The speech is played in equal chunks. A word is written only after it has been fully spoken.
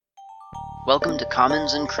Welcome to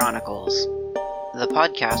Commons and Chronicles, the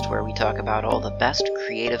podcast where we talk about all the best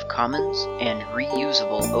Creative Commons and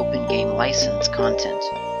reusable open game license content.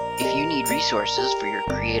 If you need resources for your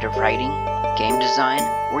creative writing, game design,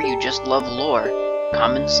 or you just love lore,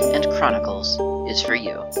 Commons and Chronicles is for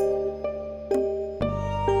you.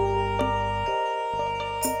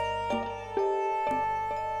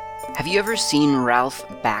 Have you ever seen Ralph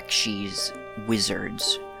Bakshi's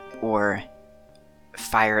Wizards, or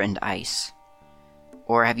Fire and Ice?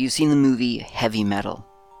 Or have you seen the movie Heavy Metal?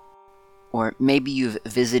 Or maybe you've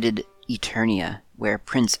visited Eternia, where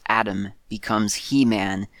Prince Adam becomes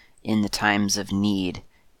He-Man in the times of need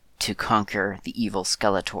to conquer the evil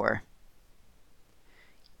Skeletor.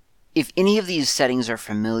 If any of these settings are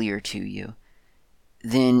familiar to you,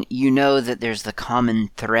 then you know that there's the common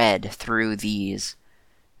thread through these,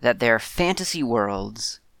 that they're fantasy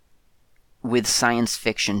worlds with science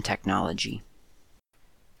fiction technology.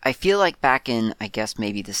 I feel like back in, I guess,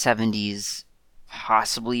 maybe the 70s,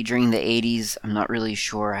 possibly during the 80s, I'm not really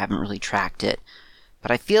sure, I haven't really tracked it, but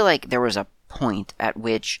I feel like there was a point at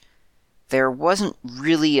which there wasn't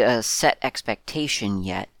really a set expectation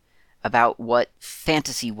yet about what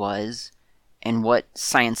fantasy was and what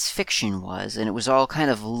science fiction was, and it was all kind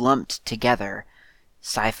of lumped together,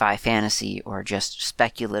 sci-fi fantasy or just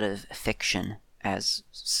speculative fiction, as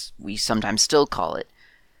we sometimes still call it.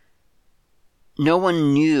 No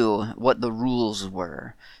one knew what the rules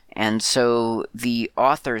were, and so the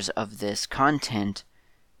authors of this content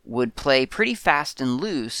would play pretty fast and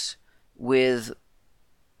loose with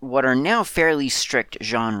what are now fairly strict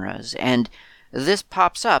genres, and this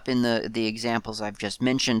pops up in the examples I've just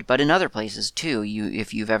mentioned, but in other places too.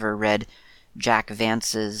 If you've ever read Jack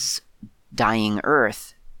Vance's Dying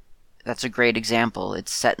Earth, that's a great example.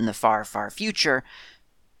 It's set in the far, far future,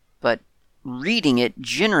 but reading it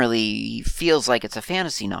generally feels like it's a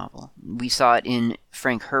fantasy novel. We saw it in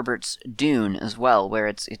Frank Herbert's Dune as well, where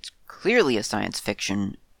it's clearly a science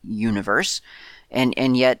fiction universe,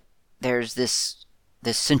 and yet there's this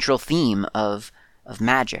central theme of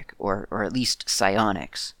magic, or at least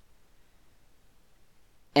psionics.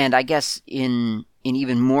 And I guess in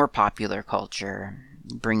even more popular culture,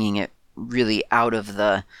 bringing it really out of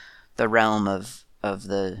the realm of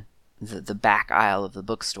the back aisle of the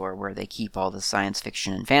bookstore where they keep all the science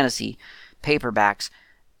fiction and fantasy paperbacks,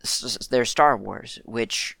 there's Star Wars,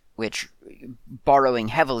 which borrowing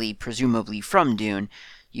heavily, presumably from Dune,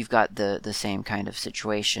 you've got the same kind of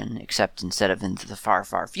situation, except instead of in the far,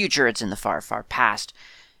 far future, it's in the far, far past.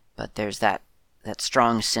 But there's that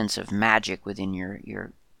strong sense of magic within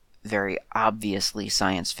your very obviously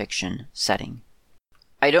science fiction setting.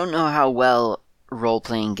 I don't know how well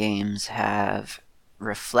role-playing games have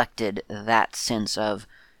reflected that sense of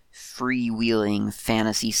freewheeling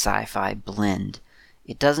fantasy sci-fi blend.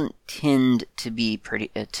 It doesn't tend to be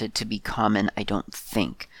to be common, I don't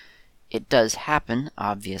think. It does happen,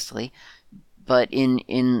 obviously, but in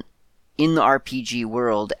the RPG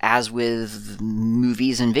world, as with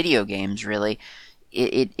movies and video games, really,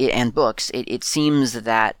 and books, it seems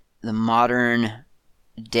that the modern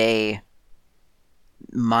day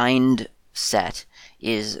mindset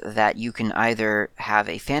is that you can either have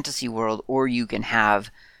a fantasy world or you can have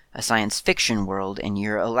a science fiction world, and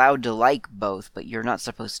you're allowed to like both, but you're not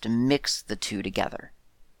supposed to mix the two together.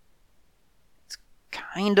 It's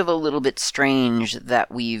kind of a little bit strange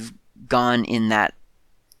that we've gone in that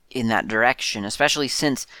direction, especially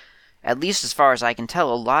since, at least as far as I can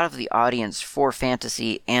tell, a lot of the audience for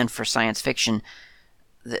fantasy and for science fiction,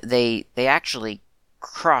 they actually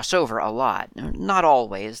cross over a lot. Not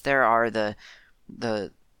always. There are the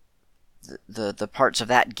parts of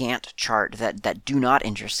that Gantt chart that do not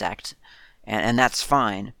intersect, and that's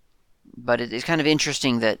fine. But it's kind of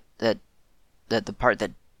interesting that the part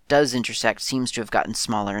that does intersect seems to have gotten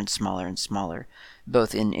smaller and smaller and smaller,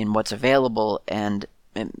 both in what's available and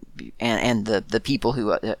the people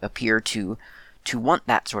who appear to want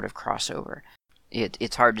that sort of crossover.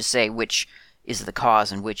 It's hard to say which is the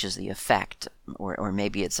cause and which is the effect, or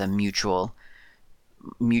maybe it's a mutual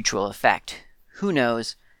effect. Who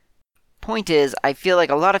knows? Point is, I feel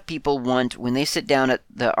like a lot of people want, when they sit down at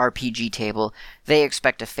the RPG table, they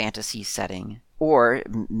expect a fantasy setting, or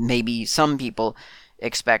maybe some people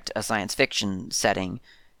expect a science fiction setting.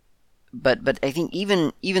 But I think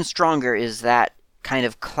even stronger is that kind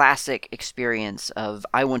of classic experience of,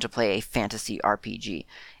 I want to play a fantasy RPG.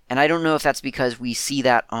 And I don't know if that's because we see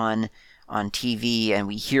that on TV and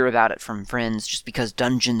we hear about it from friends, just because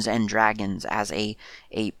Dungeons and Dragons, as a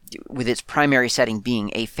with its primary setting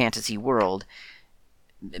being a fantasy world,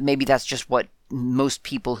 maybe that's just what most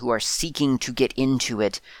people who are seeking to get into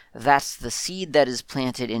it, that's the seed that is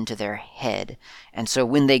planted into their head. And so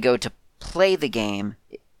when they go to play the game,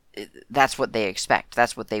 that's what they expect.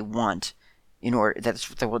 That's what they want.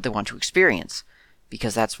 That's what they want to experience,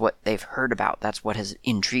 because that's what they've heard about. That's what has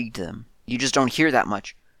intrigued them. You just don't hear that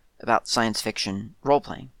much about science fiction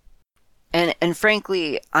role-playing. And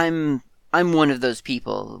frankly, I'm one of those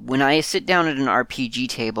people. When I sit down at an RPG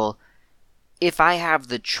table, if I have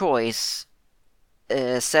the choice,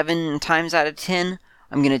 7 times out of 10,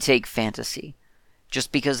 I'm going to take fantasy.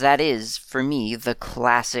 Just because that is, for me, the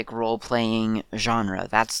classic role-playing genre.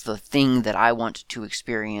 That's the thing that I want to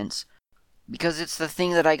experience, because it's the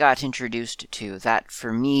thing that I got introduced to. That,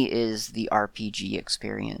 for me, is the RPG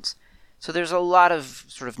experience. So there's a lot of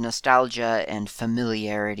sort of nostalgia and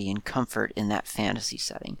familiarity and comfort in that fantasy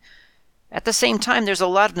setting. At the same time, there's a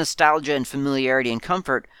lot of nostalgia and familiarity and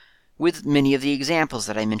comfort with many of the examples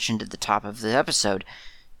that I mentioned at the top of the episode.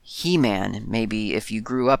 He-Man, maybe if you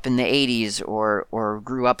grew up in the 80s or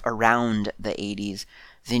grew up around the 80s,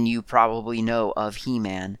 then you probably know of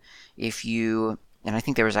He-Man. And I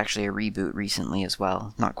think there was actually a reboot recently as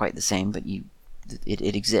well. Not quite the same, but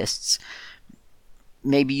it exists.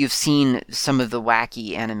 Maybe you've seen some of the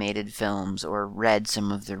wacky animated films or read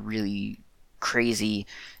some of the really crazy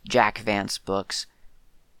Jack Vance books.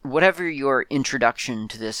 Whatever your introduction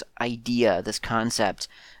to this idea, this concept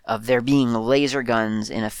of there being laser guns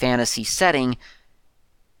in a fantasy setting,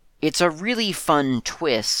 it's a really fun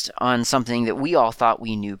twist on something that we all thought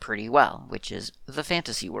we knew pretty well, which is the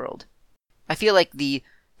fantasy world. I feel like the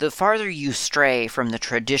farther you stray from the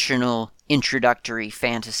traditional introductory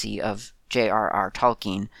fantasy of J.R.R.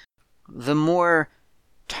 Tolkien, the more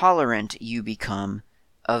tolerant you become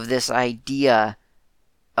of this idea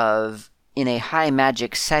of, in a high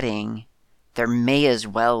magic setting, there may as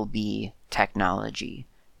well be technology.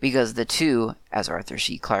 Because the two, as Arthur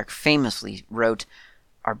C. Clarke famously wrote,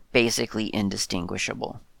 are basically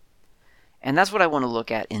indistinguishable. And that's what I want to look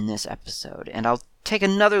at in this episode. And I'll take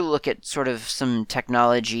another look at sort of some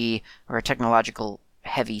technology or a technological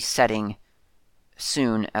heavy setting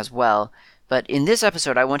soon as well. But in this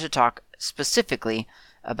episode, I want to talk specifically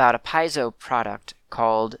about a Paizo product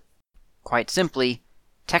called, quite simply,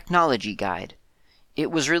 Technology Guide.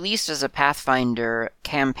 It was released as a Pathfinder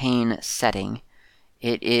campaign setting.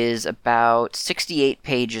 It is about 68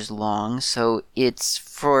 pages long, so it's,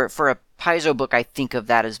 for a Paizo book, I think of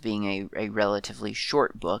that as being a relatively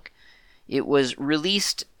short book. It was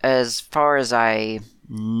released, as far as I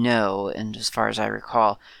know, and as far as I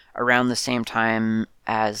recall, around the same time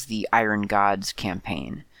as the Iron Gods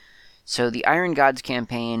campaign. So the Iron Gods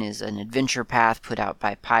campaign is an adventure path put out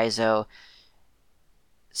by Paizo.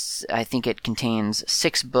 I think it contains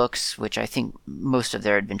 6 books, which I think most of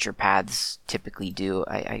their adventure paths typically do.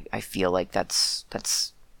 I feel like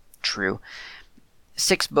that's true.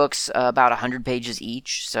 6 books, about 100 pages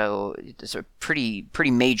each, so it's a pretty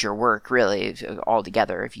major work, really,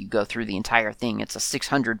 altogether. If you go through the entire thing, it's a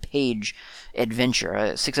 600-page adventure.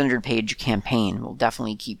 A 600-page campaign will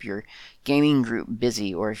definitely keep your gaming group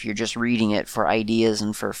busy, or if you're just reading it for ideas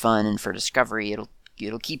and for fun and for discovery, it'll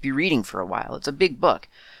keep you reading for a while. It's a big book,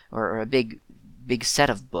 or a big set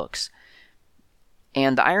of books.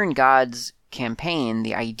 And the Iron Gods campaign,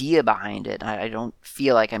 the idea behind it, I don't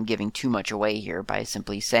feel like I'm giving too much away here by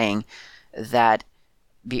simply saying that,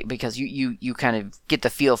 because you kind of get the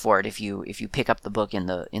feel for it if you pick up the book in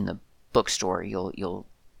the bookstore.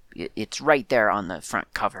 It's right there on the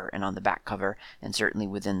front cover and on the back cover, and certainly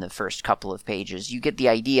within the first couple of pages. You get the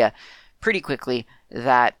idea pretty quickly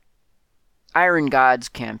that Iron Gods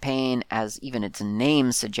campaign, as even its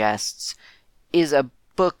name suggests, is a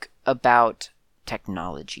book about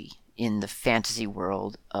technology in the fantasy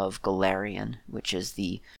world of Golarion, which is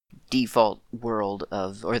the default world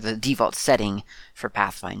or the default setting for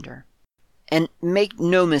Pathfinder. And make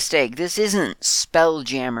no mistake, this isn't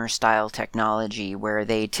Spelljammer-style technology where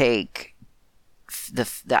they take the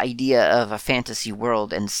idea of a fantasy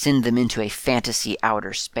world and send them into a fantasy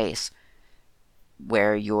outer space,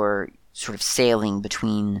 where you're sort of sailing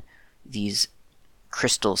between these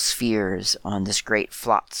crystal spheres on this great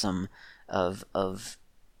flotsam of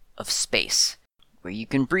space, where you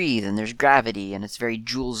can breathe and there's gravity, and it's very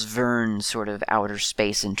Jules Verne sort of outer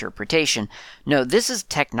space interpretation. No, this is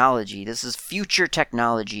technology. This is future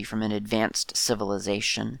technology from an advanced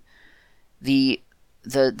civilization. The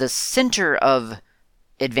center of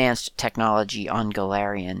advanced technology on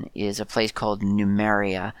Golarion is a place called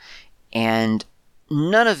Numeria, and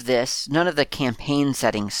none of the campaign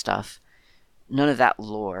setting stuff, none of that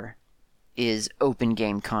lore is open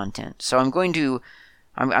game content. So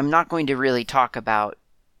I'm not going to really talk about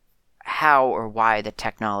how or why the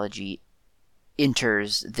technology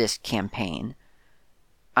enters this campaign.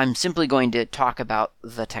 I'm simply going to talk about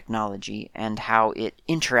the technology and how it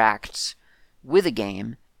interacts with a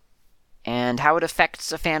game and how it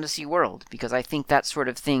affects a fantasy world, because I think that sort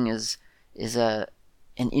of thing is an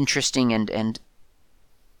interesting and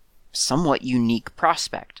somewhat unique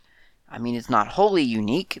prospect. I mean, it's not wholly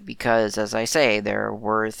unique because, as I say, there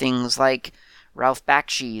were things like Ralph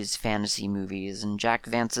Bakshi's fantasy movies and Jack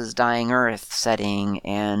Vance's Dying Earth setting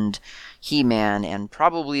and He-Man and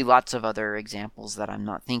probably lots of other examples that I'm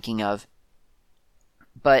not thinking of.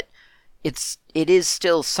 But it is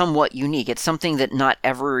still somewhat unique. It's something that not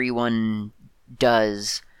everyone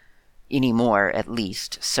does anymore, at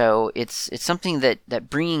least. So it's something that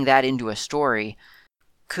bringing that into a story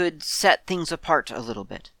could set things apart a little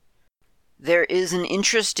bit. There is an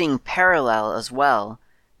interesting parallel as well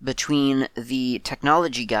between the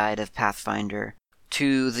technology guide of Pathfinder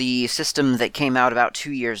to the system that came out about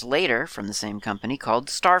 2 years later from the same company called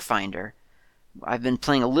Starfinder. I've been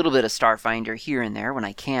playing a little bit of Starfinder here and there when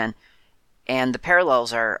I can, and the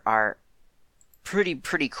parallels are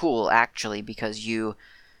pretty cool, actually, because you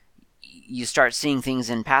start seeing things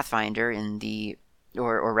in Pathfinder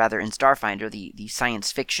or rather in Starfinder, the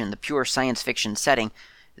science fiction, the pure science fiction setting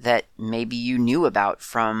that maybe you knew about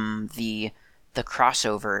from the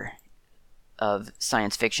crossover of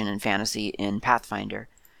science fiction and fantasy in Pathfinder.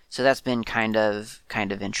 So that's been kind of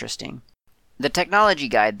interesting. The technology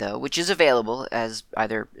guide, though, which is available as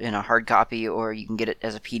either in a hard copy or you can get it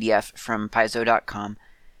as a PDF from Paizo.com,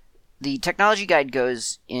 the technology guide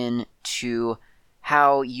goes into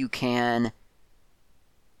how you can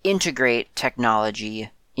integrate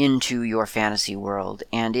technology into your fantasy world,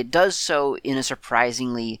 and it does so in a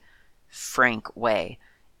surprisingly frank way.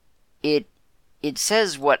 It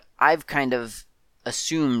says what I've kind of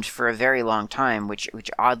assumed for a very long time, which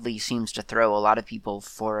oddly seems to throw a lot of people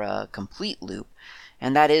for a complete loop,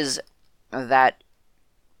 and that is that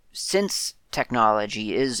since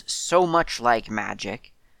technology is so much like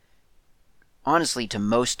magic, honestly, to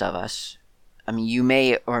most of us, I mean, you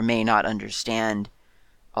may or may not understand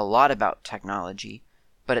a lot about technology,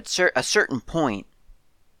 but at a certain point,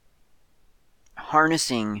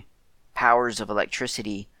 harnessing powers of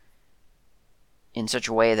electricity in such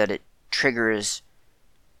a way that it triggers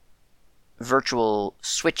virtual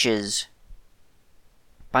switches,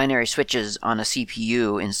 binary switches on a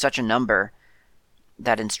CPU in such a number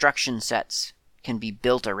that instruction sets can be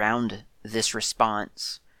built around this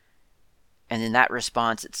response, and then that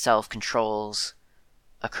response itself controls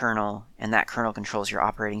a kernel, and that kernel controls your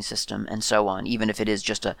operating system, and so on, even if it is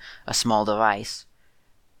just a small device.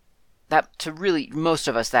 That, to really most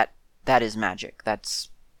of us, that is magic. That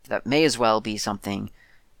may as well be something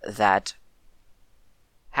that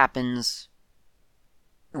happens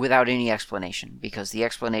without any explanation, because the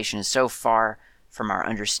explanation is so far from our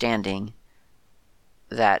understanding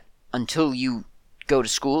that until you go to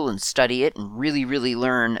school and study it and really, really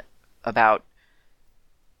learn about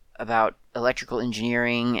electrical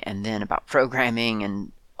engineering and then about programming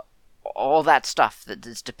and all that stuff that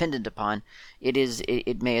is dependent upon,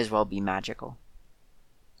 it may as well be magical.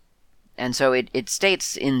 And so it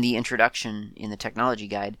states in the introduction in the technology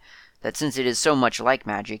guide that since it is so much like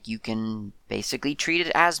magic, you can basically treat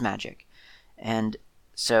it as magic. And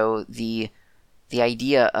so the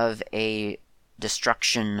idea of a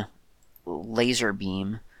destruction laser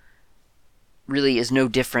beam really is no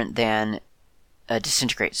different than a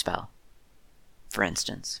disintegrate spell, for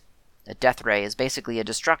instance. A death ray is basically a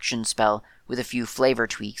destruction spell with a few flavor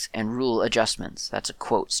tweaks and rule adjustments. That's a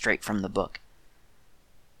quote straight from the book.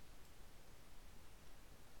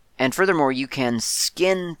 And furthermore, you can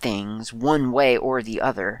skin things one way or the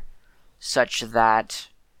other, such that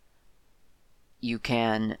you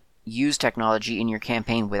can use technology in your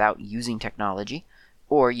campaign without using technology,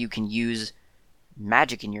 or you can use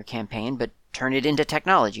magic in your campaign but turn it into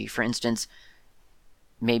technology. For instance,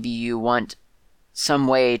 maybe you want some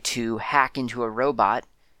way to hack into a robot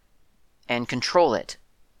and control it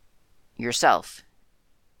yourself.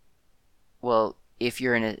 Well, if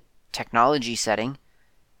you're in a technology setting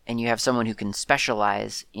and you have someone who can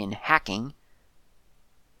specialize in hacking,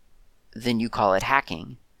 then you call it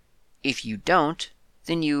hacking. If you don't,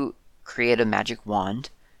 then you create a magic wand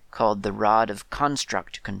called the Rod of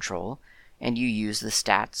Construct Control, and you use the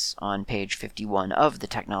stats on page 51 of the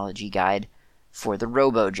technology guide for the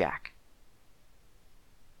RoboJack.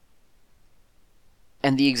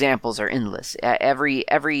 And the examples are endless.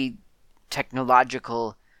 Every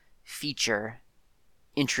technological feature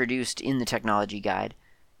introduced in the technology guide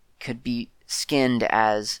could be skinned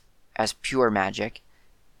as pure magic,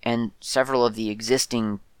 and several of the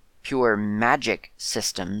existing pure magic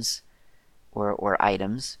systems or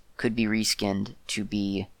items could be reskinned to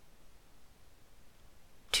be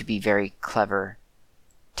very clever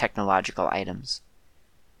technological items.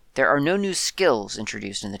 There are no new skills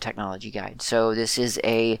introduced in the technology guide, so this is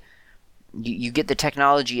you get the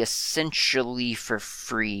technology essentially for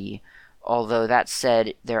free, although that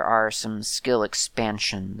said, there are some skill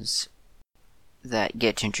expansions that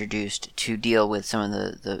get introduced to deal with some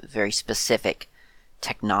of the very specific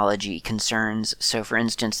technology concerns. So for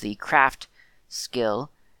instance, the craft skill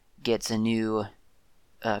gets a new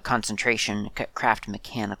concentration, craft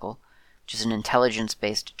mechanical, which is an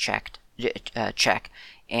intelligence-based check,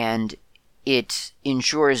 and it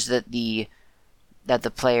ensures that the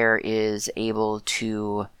player is able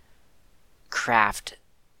to craft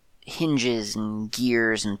hinges and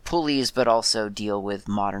gears and pulleys, but also deal with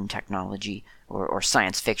modern technology, or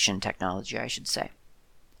science fiction technology, I should say.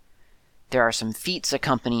 There are some feats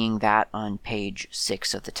accompanying that on page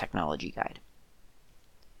 6 of the technology guide.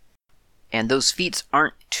 And those feats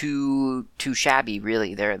aren't too shabby,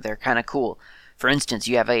 really. They're kind of cool. For instance,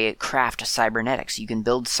 you have a craft cybernetics. You can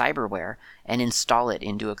build cyberware and install it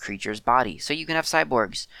into a creature's body, so you can have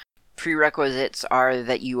cyborgs. Prerequisites are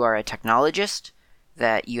that you are a technologist,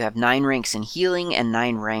 that you have 9 ranks in healing and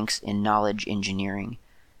 9 ranks in knowledge engineering.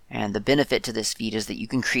 And the benefit to this feat is that you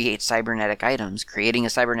can create cybernetic items. Creating a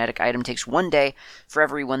cybernetic item takes 1 day for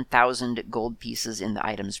every 1,000 gold pieces in the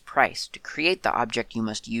item's price. To create the object, you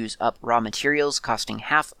must use up raw materials costing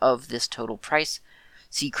half of this total price.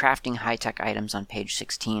 See crafting high-tech items on page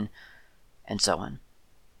 16, and so on.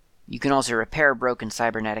 You can also repair broken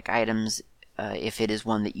cybernetic items if it is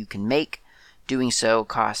one that you can make. Doing so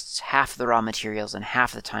costs half the raw materials and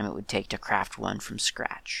half the time it would take to craft one from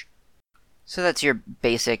scratch. So that's your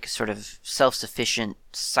basic sort of self-sufficient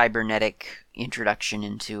cybernetic introduction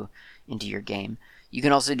into your game. You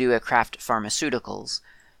can also do a craft pharmaceuticals,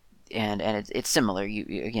 and it's similar.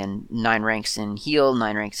 You again, 9 ranks in heal,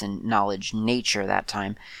 9 ranks in knowledge nature that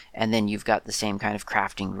time, and then you've got the same kind of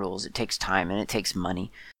crafting rules. It takes time and it takes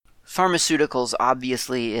money. Pharmaceuticals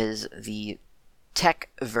obviously is the tech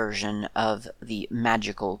version of the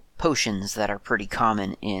magical potions that are pretty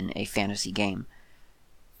common in a fantasy game.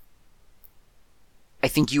 I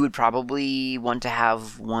think you would probably want to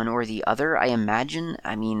have one or the other, I imagine.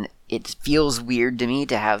 I mean, it feels weird to me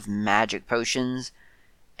to have magic potions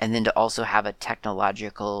and then to also have a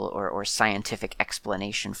technological or scientific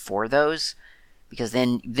explanation for those, because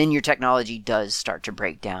then your technology does start to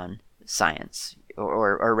break down science,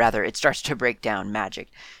 or rather, it starts to break down magic.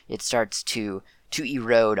 It starts to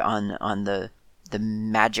erode on the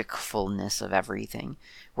magicfulness of everything.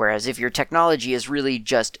 Whereas if your technology is really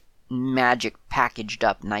just magic packaged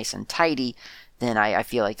up nice and tidy, then I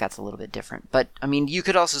feel like that's a little bit different. But, I mean, you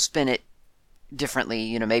could also spin it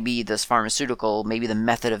differently. Maybe this pharmaceutical, maybe the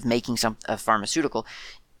method of making a pharmaceutical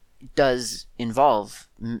does involve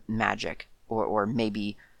magic, or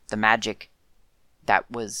maybe the magic that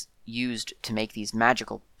was used to make these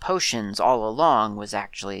magical potions all along was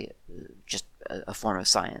actually just a form of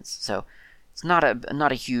science. So it's not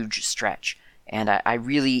a huge stretch, and I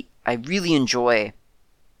really enjoy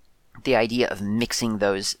the idea of mixing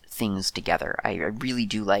those things together. I really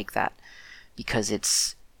do like that, because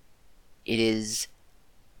it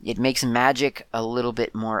makes magic a little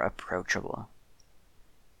bit more approachable.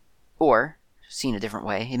 Or, seen a different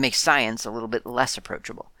way, it makes science a little bit less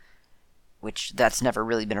approachable, which that's never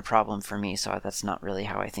really been a problem for me, so that's not really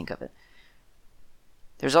how I think of it.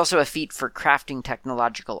 There's also a feat for crafting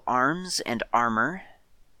technological arms and armor,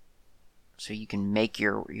 so you can make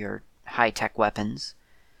your high-tech weapons.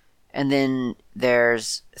 And then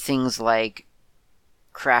there's things like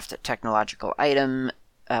craft a technological item,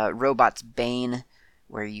 Robot's Bane,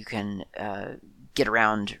 where you can get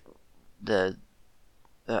around the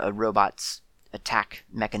robot's attack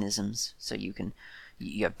mechanisms, so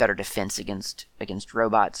you have better defense against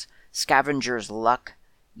robots. Scavenger's Luck,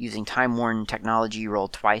 using time-worn technology, roll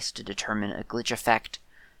twice to determine a glitch effect.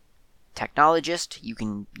 Technologist, you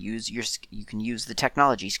can use the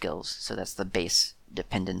technology skills, so that's the base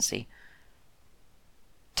dependency.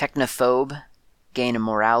 Technophobe, gain a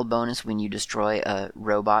morale bonus when you destroy a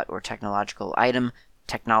robot or technological item.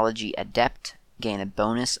 Technology Adept, gain a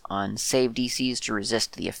bonus on save DCs to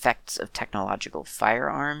resist the effects of technological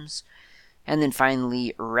firearms. And then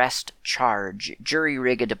finally, Rest Charge, jury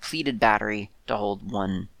rig a depleted battery to hold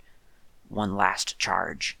one last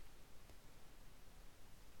charge.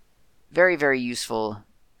 Very, very useful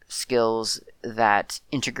skills that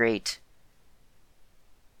integrate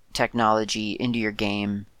technology into your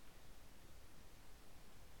game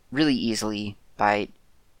really easily by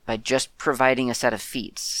by just providing a set of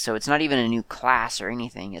feats. So it's not even a new class or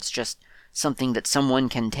anything. It's just something that someone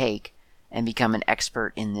can take and become an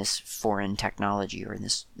expert in this foreign technology, or in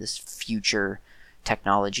this future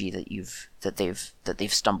technology that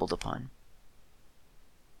they've stumbled upon,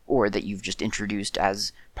 or that you've just introduced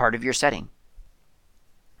as part of your setting.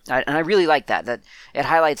 And I really like that it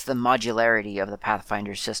highlights the modularity of the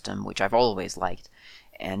Pathfinder system, which I've always liked,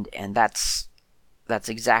 and that's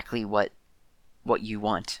exactly what you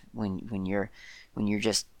want when you're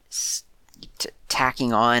just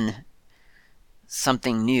tacking on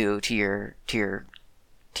something new to your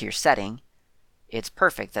setting. It's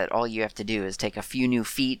perfect that all you have to do is take a few new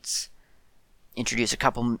feats, introduce a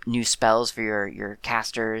couple new spells for your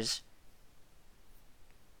casters,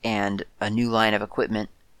 and a new line of equipment,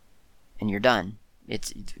 and you're done.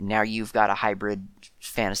 Now you've got a hybrid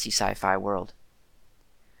fantasy sci-fi world.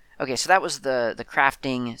 Okay, so that was the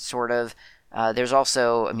crafting, sort of. There's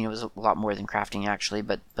also, it was a lot more than crafting actually,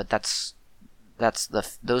 but those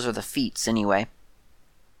are the feats anyway.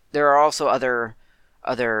 There are also other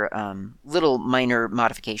little minor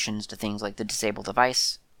modifications to things like the disable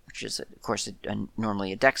device, which is of course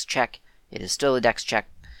normally a dex check. It is still a dex check.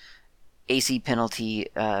 AC penalty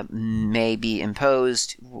may be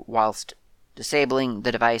imposed whilst disabling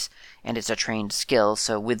the device, and it's a trained skill.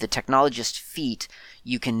 So with the technologist feat,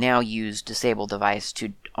 you can now use disable device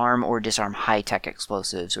to arm or disarm high-tech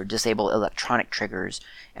explosives, or disable electronic triggers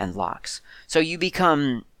and locks. So you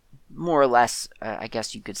become more or less, I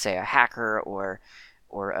guess you could say, a hacker or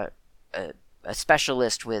a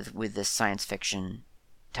specialist with this science fiction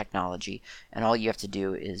technology, and all you have to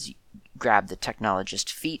do is grab the technologist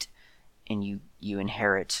feat, and you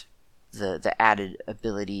inherit the added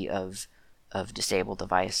ability of disable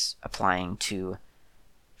device applying to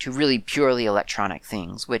really purely electronic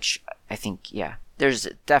things, which I think, yeah, there's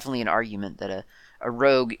definitely an argument that a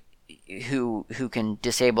rogue who can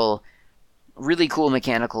disable really cool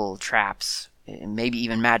mechanical traps, maybe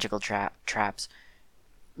even magical traps,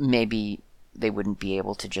 maybe they wouldn't be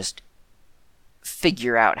able to just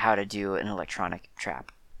figure out how to do an electronic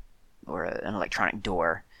trap or an electronic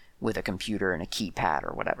door with a computer and a keypad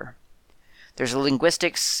or whatever. There's a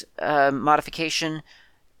linguistics modification.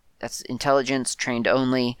 That's intelligence, trained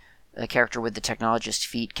only. A character with the technologist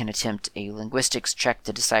feat can attempt a linguistics check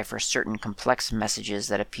to decipher certain complex messages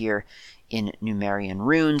that appear in Numerian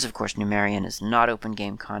runes. Of course, Numerian is not open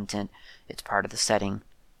game content. It's part of the setting.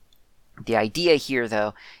 The idea here,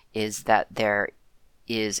 though, is that there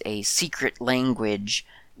is a secret language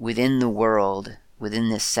within the world, within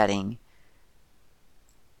this setting.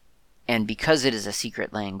 And because it is a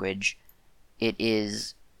secret language, it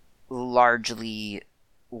is largely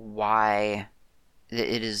why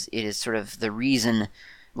it is sort of the reason.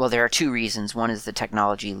 Well, there are two reasons. One is the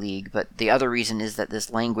Technology League, but the other reason is that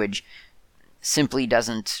this language simply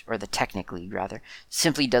doesn't, or the Technic League rather,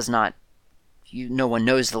 simply does not, no one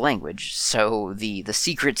knows the language, so the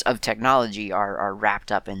secrets of technology are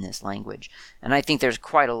wrapped up in this language. And I think there's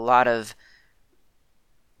quite a lot of,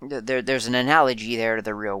 there's an analogy there to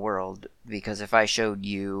the real world, because if I showed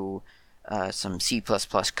you some C++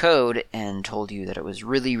 code and told you that it was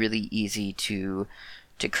really, really easy to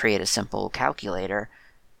create a simple calculator,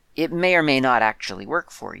 it may or may not actually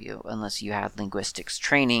work for you unless you had linguistics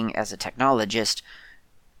training as a technologist,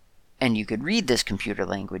 and you could read this computer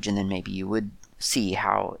language, and then maybe you would see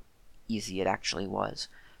how easy it actually was.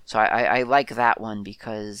 So I like that one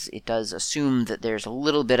because it does assume that there's a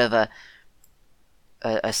little bit of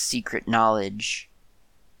a secret knowledge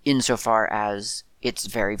insofar as it's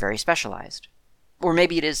very, very specialized. Or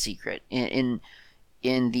maybe it is secret. In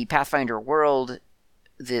the Pathfinder world,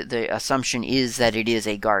 the assumption is that it is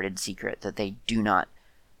a guarded secret, that they do not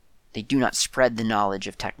spread the knowledge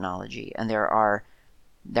of technology. And there are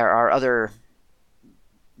other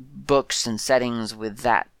books and settings with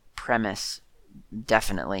that premise,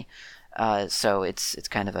 definitely. So it's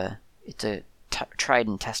kind of a tried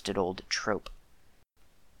and tested old trope.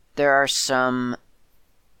 There are some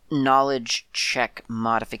knowledge check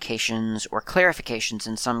modifications or clarifications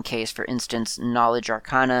in some case. For instance, knowledge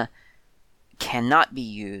arcana cannot be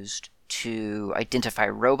used to identify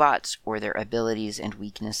robots or their abilities and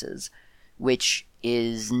weaknesses, which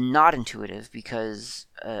is not intuitive because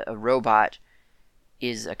a robot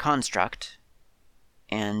is a construct,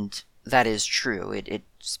 and that is true. It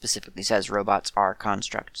specifically says robots are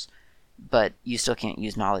constructs, but you still can't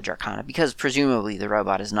use knowledge arcana because presumably the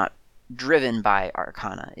robot is not driven by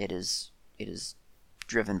arcana. It is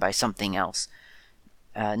driven by something else.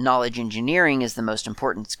 Knowledge engineering is the most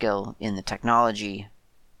important skill in the technology,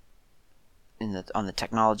 on the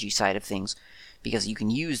technology side of things, because you can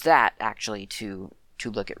use that actually to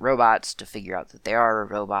look at robots, to figure out that they are a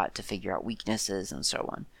robot, to figure out weaknesses, and so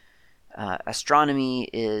on. Astronomy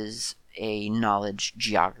is a knowledge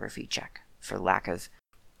geography check, for lack of,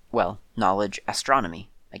 knowledge astronomy,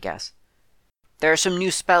 I guess. There are some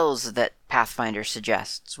new spells that Pathfinder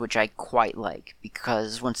suggests, which I quite like,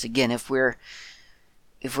 because once again, if we're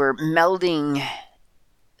melding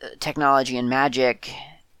technology and magic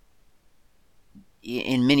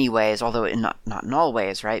in many ways, although not in all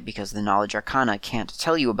ways, right? Because the knowledge arcana can't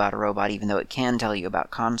tell you about a robot, even though it can tell you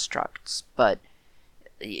about constructs. But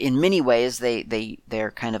in many ways,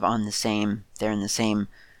 they're kind of on the same. They're in the same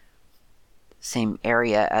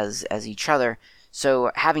area as each other.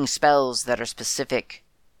 So having spells that are specific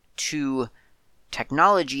to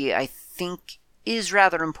technology, I think, is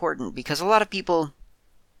rather important, because a lot of people,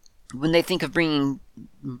 when they think of bringing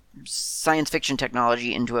science fiction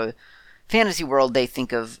technology into a fantasy world, they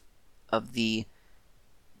think of the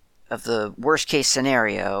worst case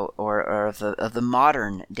scenario, or of the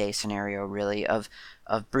modern day scenario, really, of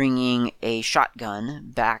bringing a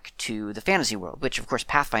shotgun back to the fantasy world, which of course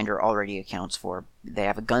Pathfinder already accounts for. They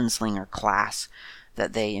have a gunslinger class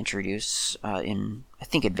that they introduce in, I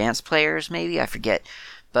think, advanced players, maybe, I forget,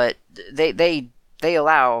 but they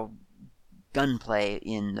allow gunplay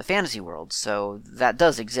in the fantasy world, so that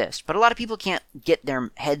does exist. But a lot of people can't get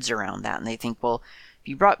their heads around that, and they think, well, if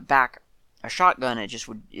you brought back a shotgun,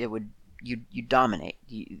 you dominate.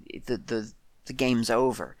 The game's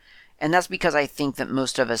over. And that's because I think that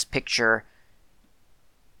most of us picture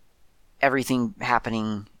everything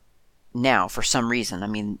happening now for some reason. I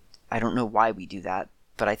mean, I don't know why we do that,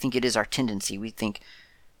 but I think it is our tendency. We think,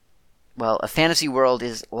 well, a fantasy world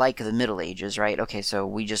is like the Middle Ages, right? Okay, so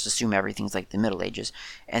we just assume everything's like the Middle Ages.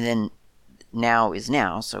 And then now is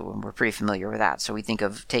now, so we're pretty familiar with that. So we think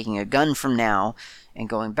of taking a gun from now and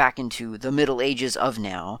going back into the Middle Ages of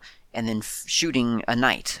now, and then shooting a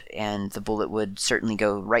knight, and the bullet would certainly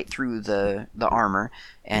go right through the armor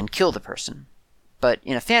and kill the person. But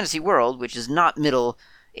in a fantasy world, which is not Middle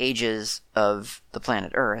Ages of the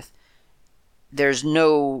planet Earth, there's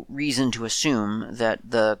no reason to assume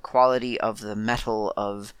that the quality of the metal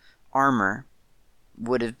of armor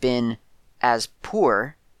would have been as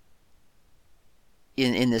poor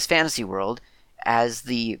in this fantasy world as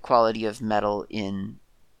the quality of metal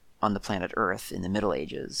on the planet Earth in the Middle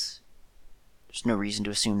Ages. There's no reason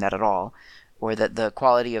to assume that at all. Or that the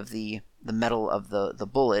quality of the metal of the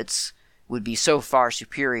bullets would be so far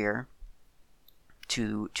superior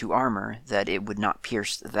to armor that it would not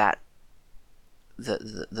pierce the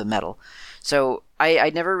metal. So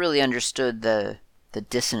I never really understood the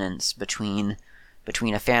dissonance between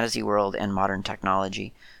a fantasy world and modern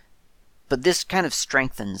technology. But this kind of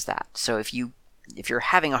strengthens that. So if you're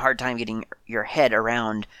having a hard time getting your head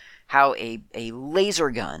around how a laser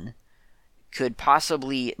gun could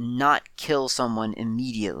possibly not kill someone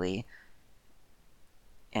immediately,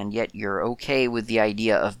 and yet you're okay with the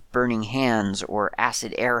idea of burning hands or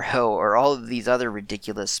acid arrow or all of these other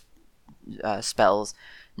ridiculous spells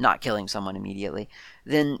not killing someone immediately,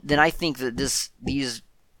 then I think that these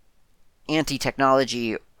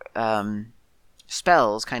anti-technology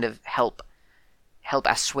spells kind of help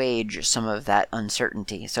assuage some of that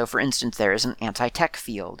uncertainty. So, for instance, there is an anti-tech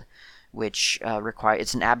field, which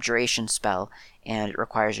it's an abjuration spell, and it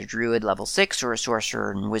requires a druid level 6 or a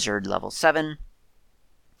sorcerer and wizard level 7,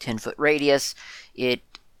 10-foot radius. It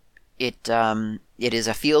is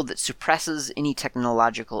a field that suppresses any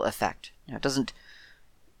technological effect. Now, it doesn't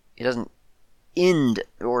end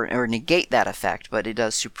or negate that effect, but it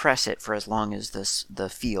does suppress it for as long as the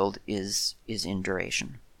field is in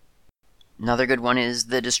duration. Another good one is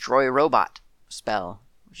the Destroy Robot spell,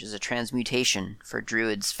 which is a transmutation for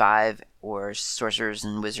druids 5 or sorcerers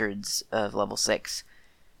and wizards of level 6.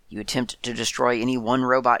 You attempt to destroy any one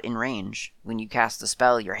robot in range. When you cast the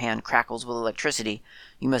spell, your hand crackles with electricity.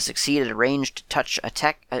 You must succeed at a ranged touch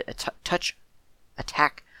attack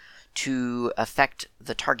to affect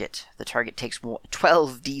the target. The target takes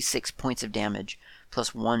 12d6 points of damage,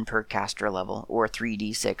 plus 1 per caster level, or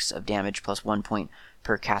 3d6 of damage plus 1 point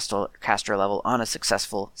per caster level on a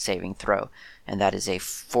successful saving throw. And that is a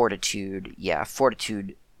fortitude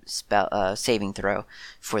spell saving throw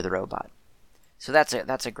for the robot. So that's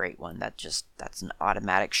a great one. That's an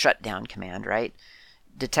automatic shutdown command, right?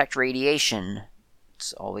 Detect radiation.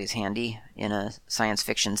 It's always handy in a science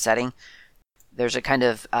fiction setting. There's a kind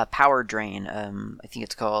of power drain. I think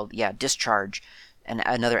it's called discharge, and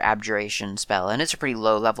another abjuration spell, and it's a pretty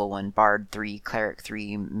low level one. Bard 3, Cleric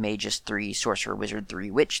 3, Magus 3, Sorcerer Wizard 3,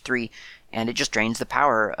 Witch 3, and it just drains the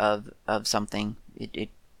power of something. It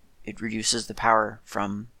reduces the power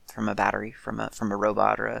from a battery, from a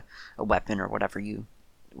robot or a weapon or whatever you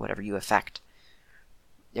whatever you affect.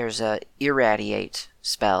 There's a irradiate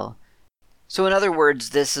spell. So in other words,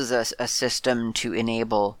 this is a system to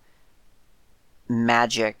enable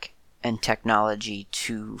magic and technology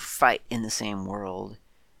to fight in the same world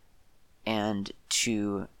and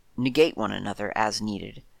to negate one another as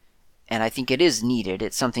needed. And I think it is needed.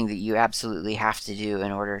 It's something that you absolutely have to do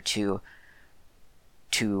in order to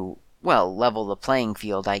level the playing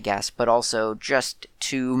field, I guess, but also just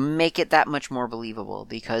to make it that much more believable,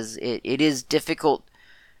 because it is difficult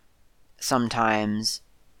sometimes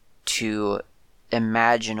to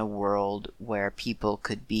imagine a world where people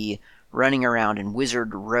could be running around in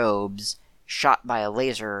wizard robes, shot by a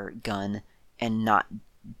laser gun, and not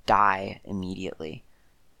die immediately.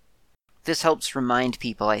 This helps remind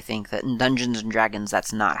people, I think, that in Dungeons & Dragons,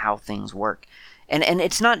 that's not how things work. And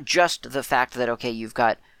it's not just the fact that, okay, you've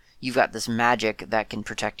got this magic that can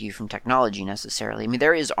protect you from technology necessarily. I mean,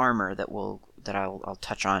 there is armor that I'll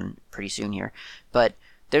touch on pretty soon here. But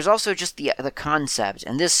there's also just the concept,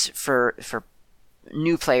 and this for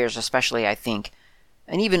new players especially, I think,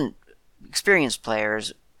 and even experienced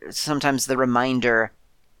players, sometimes the reminder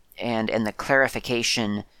and the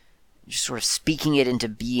clarification, just sort of speaking it into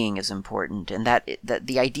being, is important. And that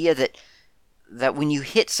the idea that when you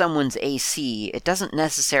hit someone's AC, it doesn't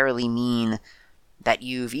necessarily mean that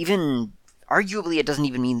arguably it doesn't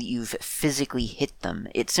even mean that you've physically hit them.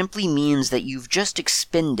 It simply means that you've just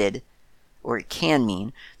expended, or it can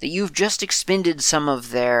mean, that you've just expended some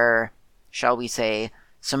of their, shall we say,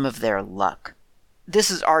 some of their luck.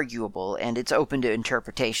 This is arguable, and it's open to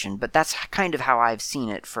interpretation, but that's kind of how I've seen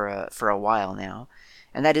it for a while now.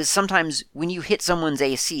 And that is, sometimes when you hit someone's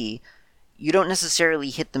AC, you don't necessarily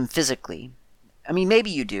hit them physically. I mean, maybe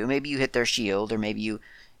you do. Maybe you hit their shield, or maybe you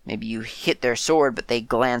hit their sword, but they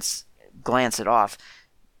glance it off.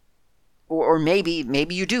 Or maybe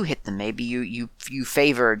you do hit them. Maybe you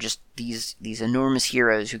favor just these enormous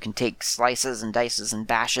heroes who can take slices and dices and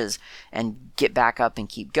bashes and get back up and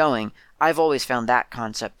keep going. I've always found that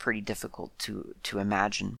concept pretty difficult to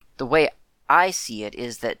imagine. The way I see it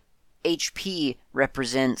is that HP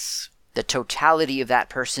represents the totality of that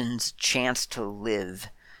person's chance to live.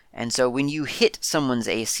 And so when you hit someone's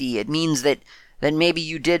AC, it means that maybe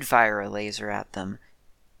you did fire a laser at them.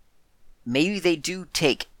 Maybe they do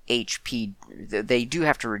take HP, they do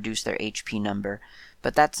have to reduce their HP number,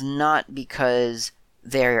 but that's not because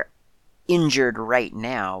they're injured right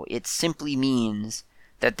now. It simply means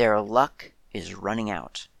that their luck is running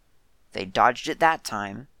out. They dodged it that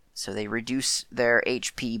time, so they reduce their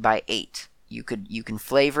HP by 8. You can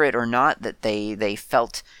flavor it or not that they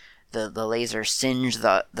felt the laser singe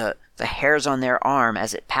the hairs on their arm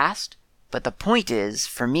as it passed, but the point is,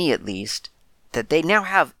 for me at least, that they now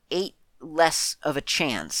have 8 less of a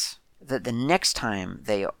chance that the next time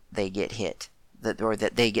they get hit, or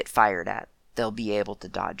that they get fired at, they'll be able to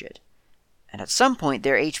dodge it. And at some point,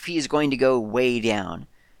 their HP is going to go way down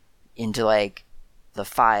into like the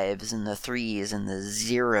 5s and the 3s and the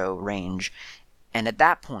 0 range. And at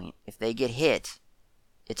that point, if they get hit,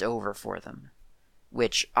 it's over for them.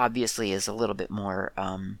 Which obviously is a little bit more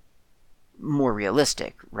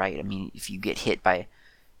realistic, right? I mean, if you get hit by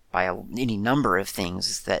any number of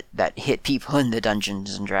things that hit people in the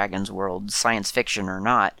Dungeons and Dragons world, science fiction or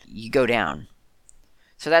not, you go down.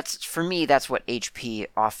 So for me, that's what HP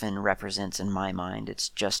often represents in my mind. It's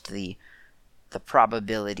just the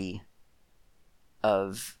probability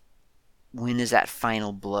of when is that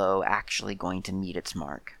final blow actually going to meet its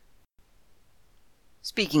mark.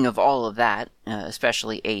 Speaking of all of that,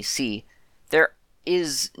 especially AC, there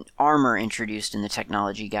is armor introduced in the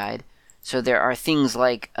technology guide. So there are things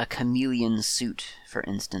like a chameleon suit, for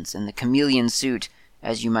instance. And the chameleon suit,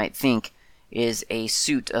 as you might think, is a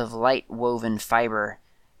suit of light woven fiber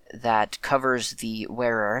that covers the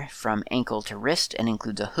wearer from ankle to wrist and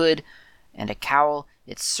includes a hood and a cowl.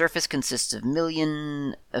 Its surface consists of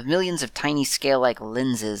millions of tiny scale-like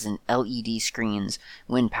lenses and LED screens.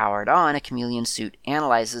 When powered on, a chameleon suit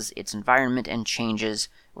analyzes its environment and changes,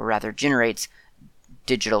 or rather generates,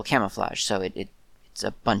 digital camouflage. So it's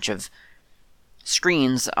a bunch of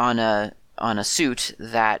screens on a suit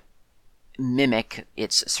that mimic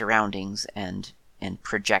its surroundings and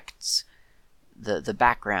projects the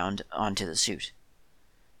background onto the suit.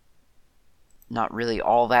 Not really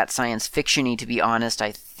all that science fiction-y, to be honest.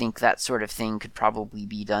 I think that sort of thing could probably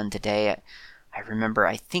be done today.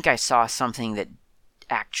 I think I saw something that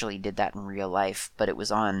actually did that in real life, but it was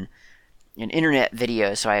on an internet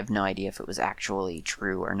video, so I have no idea if it was actually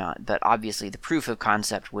true or not. But obviously the proof of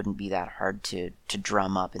concept wouldn't be that hard to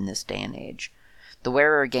drum up in this day and age. The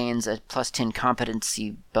wearer gains a +10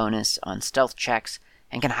 competency bonus on stealth checks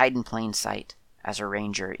and can hide in plain sight. as a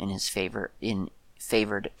ranger in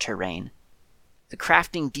favored terrain. The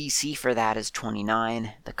crafting DC for that is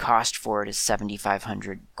 29. The cost for it is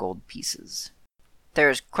 7,500 gold pieces.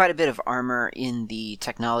 There's quite a bit of armor in the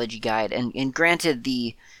technology guide, and granted,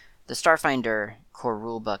 the Starfinder core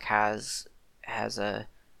rulebook has a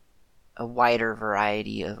wider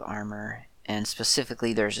variety of armor, and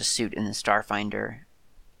specifically there's a suit in the Starfinder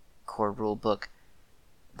core rulebook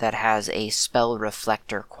that has a spell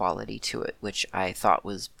reflector quality to it, which I thought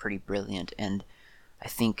was pretty brilliant, and I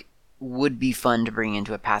think would be fun to bring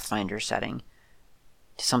into a Pathfinder setting.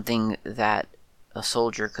 Something that a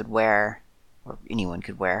soldier could wear, or anyone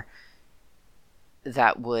could wear,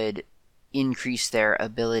 that would increase their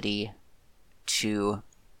ability to,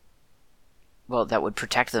 well, that would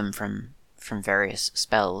protect them from various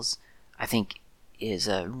spells, I think is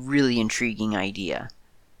a really intriguing idea.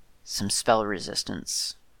 Some spell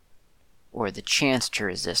resistance, or the chance to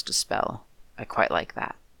resist a spell. I quite like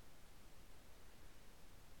that.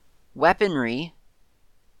 Weaponry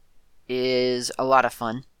is a lot of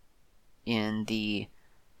fun in the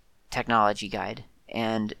technology guide,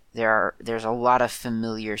 and there's a lot of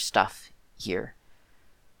familiar stuff here.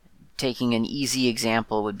 Taking an easy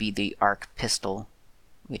example would be the arc pistol,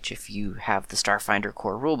 which if you have the Starfinder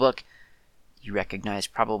core rulebook, you recognize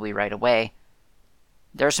probably right away.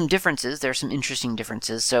 There are some differences, there are some interesting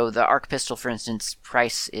differences. So the arc pistol, for instance,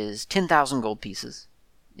 price is 10,000 gold pieces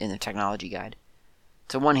in the technology guide.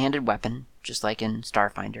 It's a one-handed weapon, just like in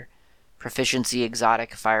Starfinder. Proficiency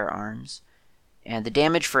exotic firearms. And the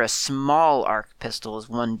damage for a small arc pistol is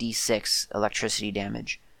 1d6 electricity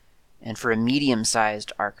damage. And for a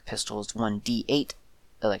medium-sized arc pistol is 1d8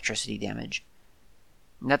 electricity damage.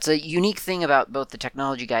 And that's a unique thing about both the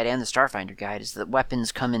technology guide and the Starfinder guide, is that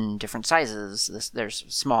weapons come in different sizes. There's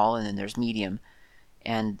small and then there's medium.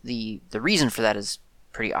 And the reason for that is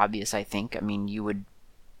pretty obvious, I think. I mean, you would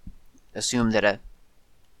assume that a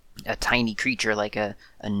tiny creature like a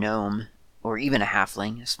gnome, or even a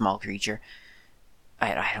halfling, a small creature.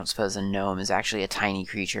 I don't suppose a gnome is actually a tiny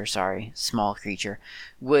creature, small creature,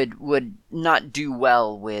 would not do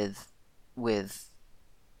well with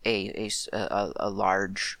a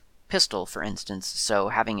large pistol, for instance, so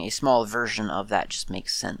having a small version of that just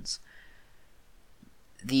makes sense.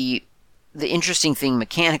 The interesting thing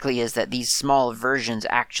mechanically is that these small versions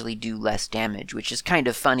actually do less damage, which is kind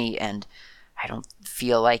of funny, and I don't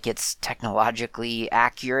feel like it's technologically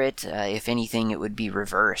accurate. If anything, it would be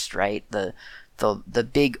reversed, right? The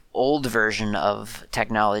big old version of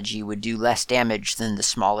technology would do less damage than the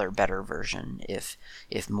smaller, better version, if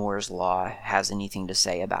Moore's Law has anything to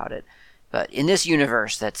say about it. But in this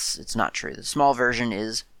universe, it's not true. The small version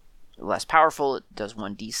is less powerful. It does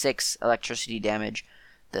 1d6 electricity damage.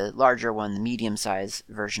 The larger one, the medium-sized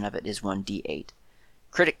version of it, is 1d8.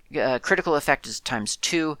 Critical effect is times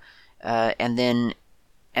 2. And then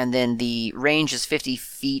the range is 50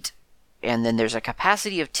 feet, and then there's a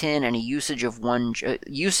capacity of 10 and a usage of 1.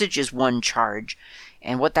 Usage is 1 charge,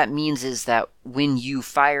 and what that means is that when you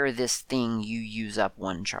fire this thing, you use up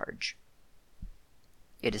 1 charge.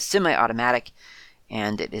 It is semi-automatic,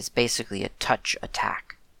 and it is basically a touch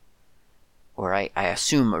attack, or I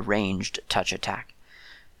assume a ranged touch attack.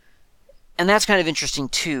 And that's kind of interesting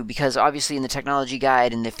too, because obviously in the technology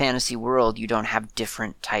guide, in the fantasy world, you don't have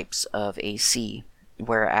different types of AC.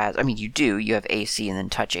 Whereas, I mean, you have AC and then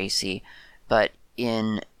touch AC, but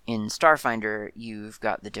in Starfinder, you've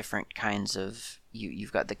got the different kinds of,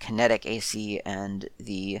 you've got the kinetic AC and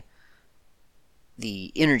the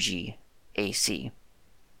energy AC.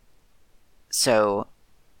 So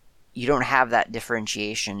you don't have that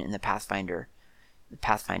differentiation in the Pathfinder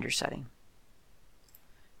setting,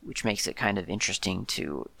 which makes it kind of interesting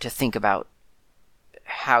to think about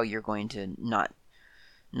how you're going to not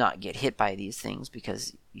get hit by these things,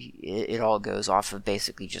 because it all goes off of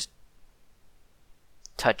basically just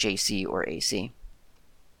touch AC or AC,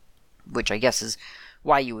 which I guess is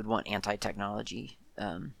why you would want anti-technology,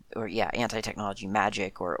 anti-technology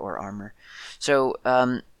magic or armor. So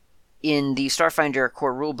in the Starfinder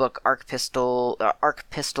core rulebook, arc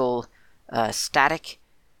pistol static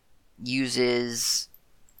uses,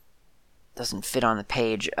 doesn't fit on the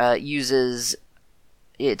page, uses,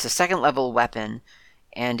 it's a 2nd level weapon,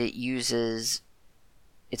 and it's a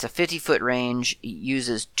 50-foot range. It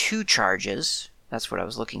uses 2 charges. That's what I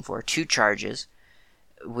was looking for. 2 charges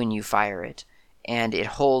when you fire it. And it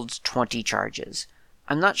holds 20 charges.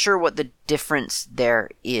 I'm not sure what the difference there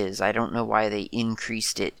is. I don't know why they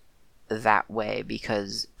increased it that way,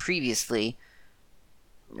 because previously,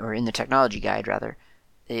 or in the technology guide rather,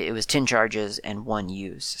 it was 10 charges and 1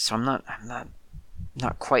 use. So I'm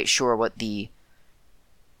not quite sure what the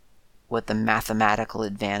the mathematical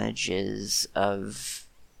advantage is of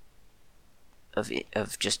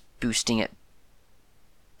just boosting it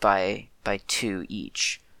by 2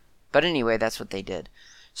 each. But anyway, that's what they did.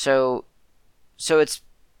 So it's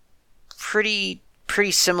pretty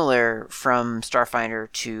similar from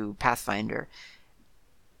Starfinder to Pathfinder.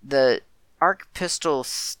 The arc pistol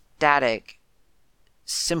static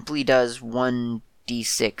simply does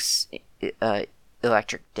 1d6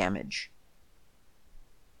 electric damage,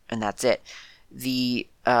 and that's it. It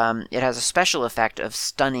has a special effect of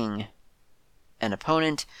stunning an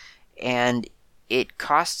opponent, and it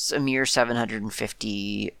costs a mere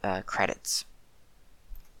 750 credits.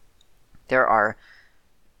 There are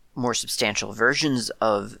more substantial versions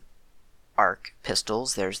of arc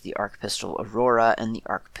pistols. There's the arc pistol Aurora and the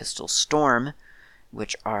arc pistol Storm,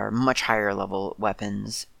 which are much higher level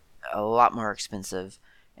weapons, a lot more expensive,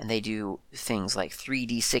 and they do things like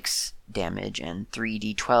 3d6 damage and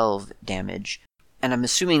 3d12 damage. And I'm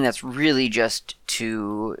assuming that's really just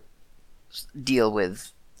to deal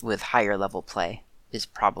with higher level play, is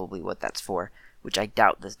probably what that's for, which I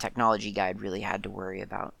doubt the technology guide really had to worry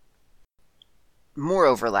about. More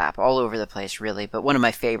overlap all over the place, really, but one of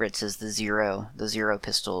my favorites is the Zero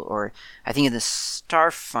pistol, or I think in the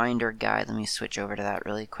Starfinder guide, let me switch over to that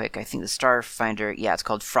really quick. I think the Starfinder, it's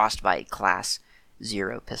called Frostbite class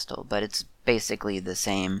Zero pistol, but it's basically the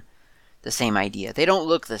same idea. They don't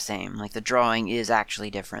look the same, like the drawing is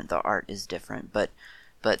actually different, the art is different, but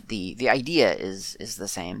the idea is the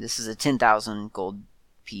same. This is a 10,000 gold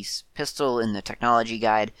piece pistol in the technology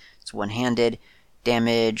guide. It's one-handed.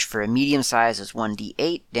 Damage for a medium size is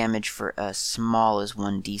 1d8. Damage for a small is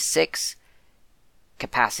 1d6.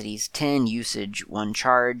 Capacity is 10. Usage 1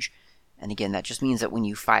 charge. And again, that just means that when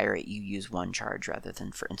you fire it, you use 1 charge rather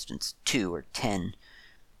than, for instance, 2 or 10.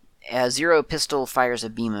 A Zero pistol fires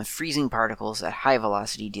a beam of freezing particles at high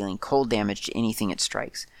velocity, dealing cold damage to anything it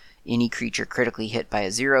strikes. Any creature critically hit by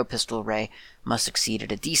a Zero pistol ray must succeed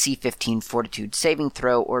at a DC 15 Fortitude saving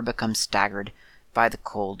throw or become staggered by the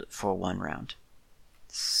cold for 1 round.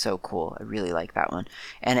 So cool. I really like that one.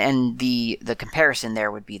 And the comparison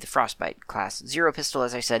there would be the Frostbite class Zero pistol,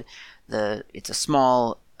 as I said. It's a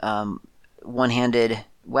small one-handed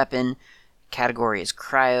weapon. Category is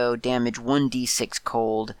cryo. Damage 1d6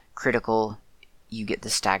 cold. Critical, you get the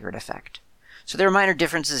staggered effect. So there are minor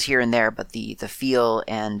differences here and there, but the feel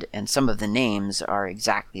and some of the names are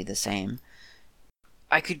exactly the same.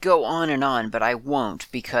 I could go on, but I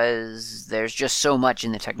won't, because there's just so much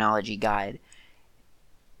in the technology guide.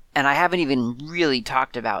 And I haven't even really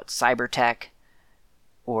talked about cybertech,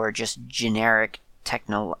 or just generic tech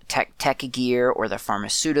gear, or the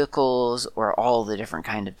pharmaceuticals, or all the different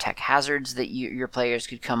kind of tech hazards that your players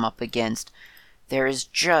could come up against. There is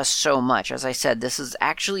just so much. As I said, this is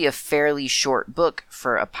actually a fairly short book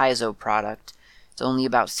for a Paizo product. It's only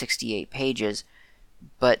about 68 pages.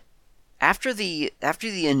 But after the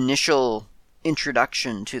initial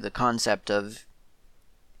introduction to the concept of,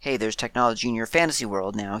 hey, there's technology in your fantasy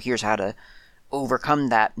world now, here's how to overcome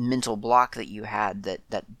that mental block that you had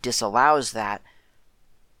that disallows that,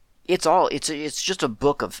 it's just a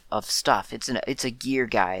book of stuff. It's a gear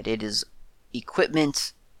guide. It is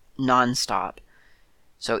equipment nonstop.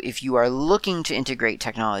 So if you are looking to integrate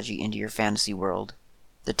technology into your fantasy world,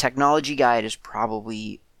 the technology guide is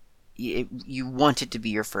probably, you want it to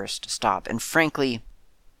be your first stop. And frankly,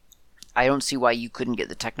 I don't see why you couldn't get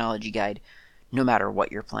the technology guide no matter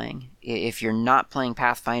what you're playing. If you're not playing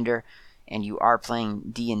Pathfinder and you are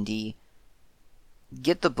playing D&D,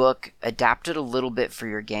 get the book, adapt it a little bit for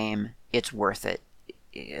your game. It's worth it,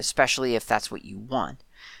 especially if that's what you want.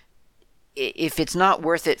 If it's not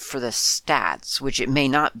worth it for the stats, which it may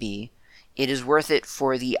not be, it is worth it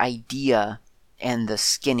for the idea and the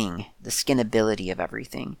skinnability of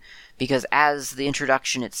everything. Because as the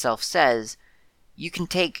introduction itself says, you can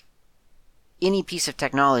take any piece of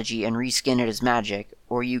technology and reskin it as magic,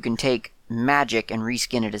 or you can take magic and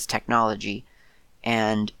reskin it as technology,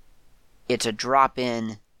 and it's a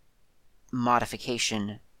drop-in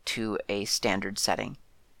modification to a standard setting.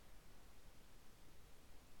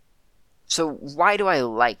 So why do I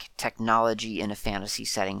like technology in a fantasy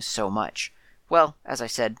setting so much? Well, as I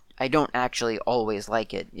said, I don't actually always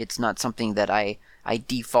like it. It's not something that I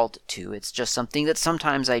default to. It's just something that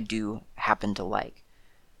sometimes I do happen to like.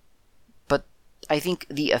 But I think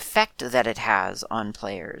the effect that it has on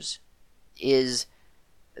players is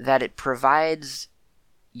that it provides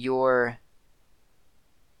the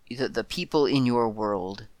people in your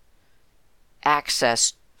world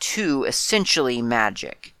access to essentially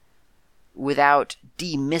magic, without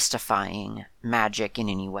demystifying magic in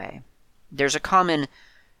any way. There's a common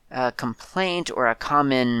complaint or a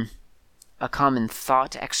common a common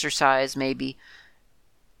thought exercise, maybe,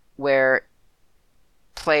 where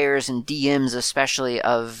players and DMs, especially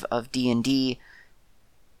of D&D,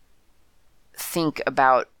 think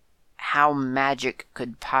about how magic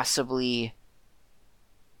could possibly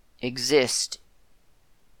exist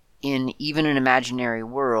in even an imaginary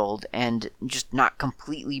world and just not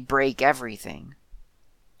completely break everything.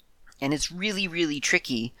 And it's really, really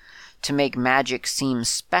tricky to make magic seem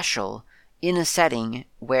special in a setting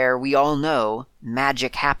where we all know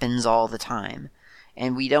magic happens all the time.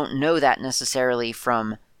 And we don't know that necessarily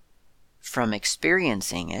from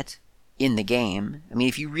experiencing it in the game. I mean,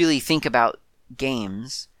 if you really think about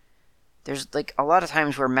games, there's like a lot of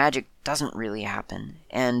times where magic doesn't really happen.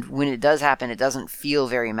 And when it does happen, it doesn't feel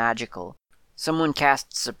very magical. Someone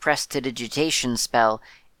casts a prestidigitation spell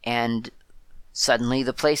and suddenly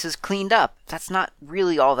the place is cleaned up. That's not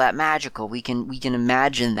really all that magical. We can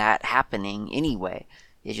imagine that happening anyway.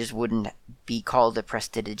 It just wouldn't be called a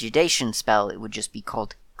prestidigitation spell. It would just be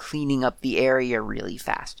called cleaning up the area really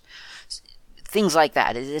fast. Things like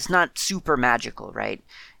that. It's not super magical, right?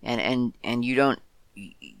 And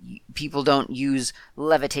people don't use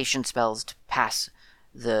levitation spells to pass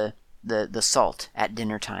the salt at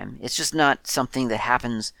dinner time. It's just not something that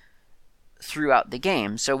happens throughout the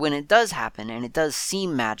game. So when it does happen, and it does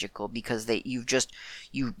seem magical because you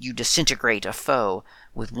disintegrate a foe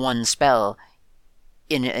with one spell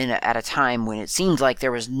at a time when it seems like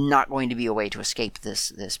there was not going to be a way to escape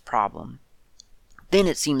this problem, then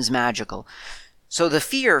it seems magical. So the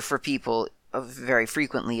fear for people very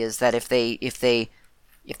frequently is that if they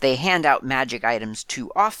hand out magic items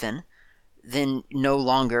too often, then no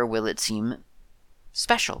longer will it seem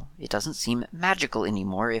special. It doesn't seem magical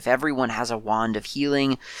anymore. If everyone has a wand of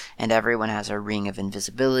healing, and everyone has a ring of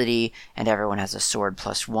invisibility, and everyone has a sword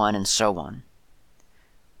 +1, and so on.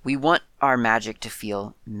 We want our magic to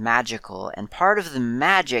feel magical, and part of the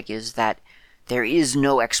magic is that there is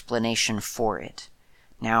no explanation for it.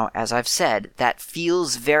 Now, as I've said, that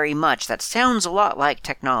sounds a lot like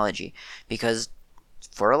technology, because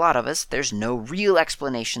for a lot of us, there's no real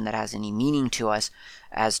explanation that has any meaning to us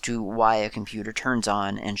as to why a computer turns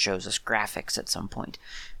on and shows us graphics at some point.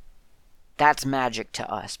 That's magic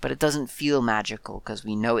to us, but it doesn't feel magical because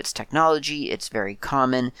we know it's technology, it's very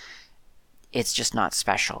common, it's just not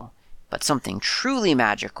special. But something truly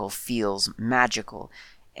magical feels magical,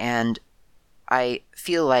 and I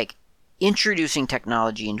feel like introducing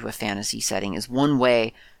technology into a fantasy setting is one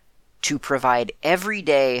way to provide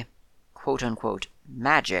everyday, quote-unquote,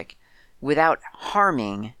 magic without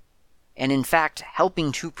harming and in fact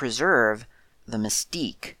helping to preserve the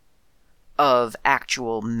mystique of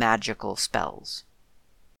actual magical spells.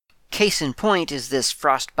 Case in point is this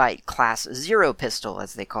Frostbite Class Zero pistol,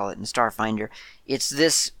 as they call it in Starfinder. It's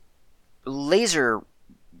this laser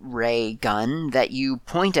ray gun that you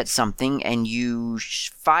point at something and you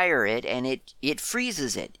fire it and it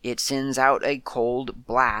freezes it. It sends out a cold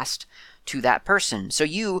blast to that person. So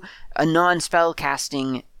you, a non-spell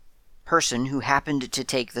casting person who happened to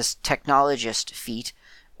take this technologist feat,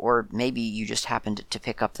 or maybe you just happened to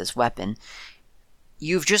pick up this weapon,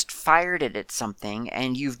 you've just fired it at something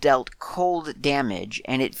and you've dealt cold damage,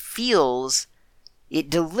 and it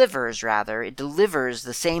delivers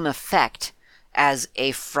the same effect as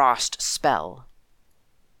a frost spell.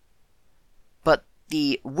 But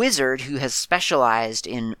the wizard who has specialized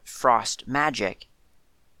in frost magic,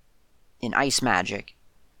 in ice magic,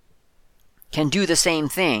 can do the same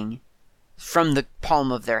thing from the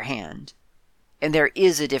palm of their hand. And there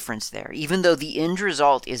is a difference there. Even though the end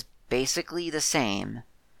result is basically the same,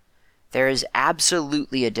 there is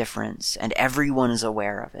absolutely a difference, and everyone is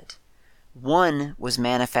aware of it. One was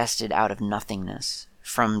manifested out of nothingness,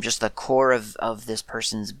 from just the core of this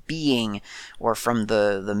person's being, or from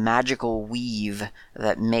the magical weave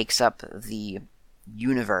that makes up the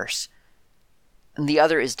universe. And the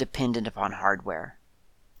other is dependent upon hardware.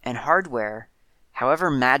 And hardware, however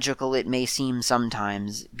magical it may seem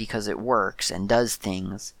sometimes because it works and does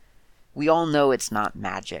things, we all know it's not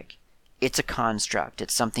magic. It's a construct.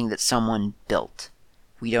 It's something that someone built.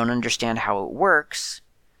 We don't understand how it works.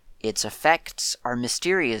 Its effects are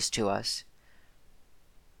mysterious to us.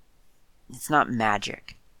 It's not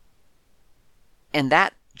magic. And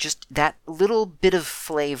that little bit of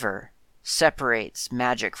flavor separates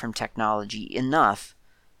magic from technology enough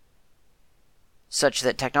such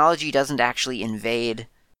that technology doesn't actually invade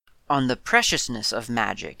on the preciousness of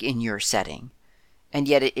magic in your setting, and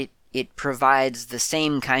yet it provides the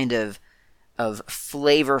same kind of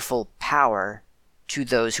flavorful power to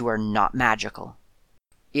those who are not magical.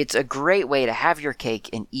 It's a great way to have your cake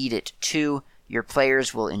and eat it too. Your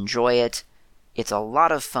players will enjoy it. It's a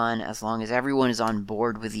lot of fun as long as everyone is on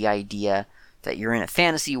board with the idea that you're in a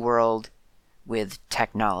fantasy world with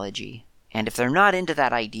technology. And if they're not into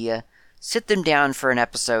that idea, sit them down for an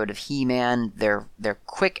episode of He-Man. They're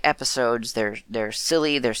quick episodes. They're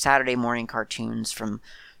silly. They're Saturday morning cartoons from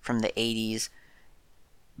the 80s.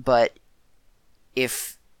 But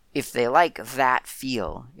if they like that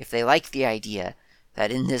feel, if they like the idea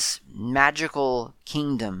that in this magical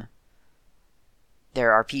kingdom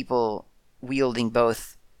there are people wielding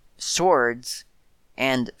both swords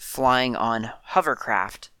and flying on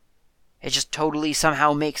hovercraft, it just totally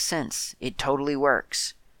somehow makes sense. It totally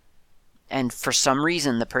works. And for some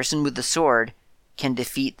reason, the person with the sword can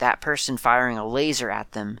defeat that person firing a laser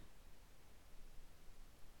at them,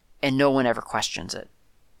 and no one ever questions it.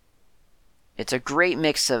 It's a great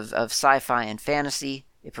mix of sci-fi and fantasy.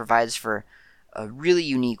 It provides for a really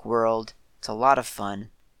unique world. It's a lot of fun.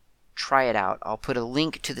 Try it out. I'll put a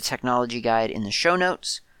link to the technology guide in the show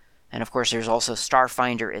notes. And of course, there's also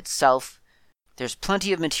Starfinder itself. There's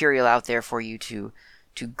plenty of material out there for you to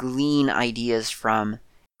glean ideas from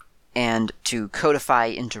and to codify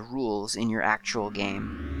into rules in your actual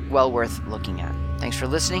game. Well worth looking at. Thanks for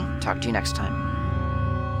listening. Talk to you next time.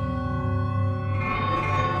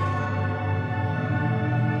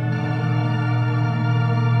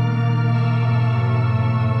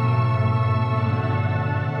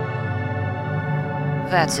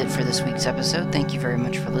 That's it for this week's episode. Thank you very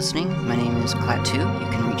much for listening. My name is Klaatu. You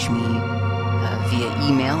can reach me via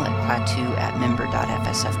email at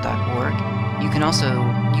klaatu@member.fsf.org. You can also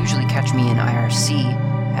usually catch me in IRC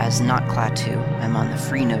as Not Klaatu. I'm on the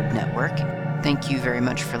Freenode network. Thank you very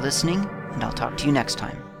much for listening, and I'll talk to you next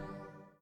time.